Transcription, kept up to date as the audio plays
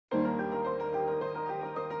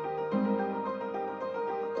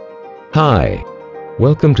Hi.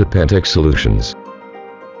 Welcome to Pantech Solutions.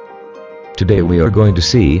 Today we are going to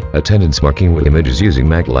see attendance marking with images using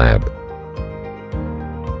MATLAB.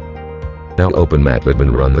 Now open MATLAB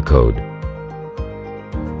and run the code.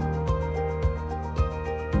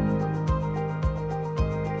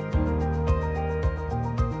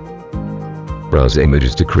 Browse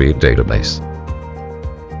images to create database.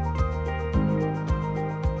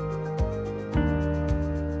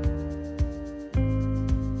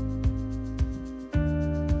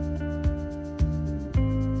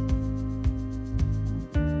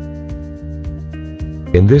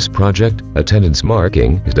 In this project, attendance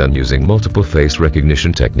marking is done using multiple face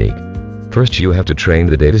recognition technique. First you have to train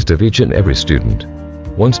the dataset of each and every student.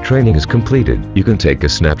 Once training is completed, you can take a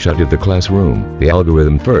snapshot of the classroom. The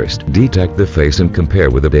algorithm first detects the face and compare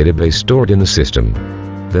with the database stored in the system.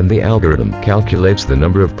 Then the algorithm calculates the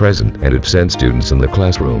number of present and absent students in the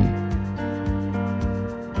classroom.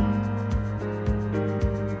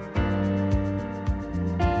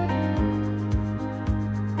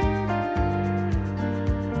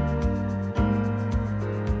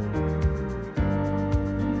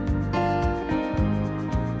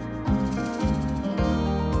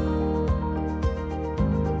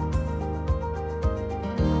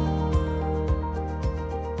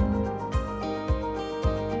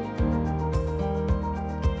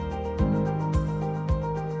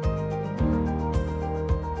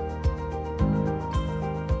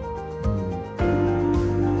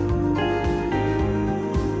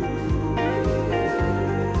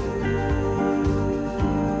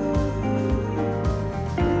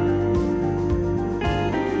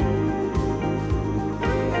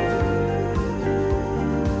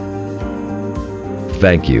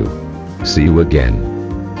 Thank you. See you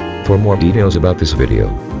again. For more details about this video,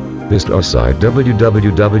 visit our site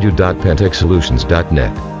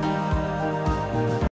www.pantechsolutions.net.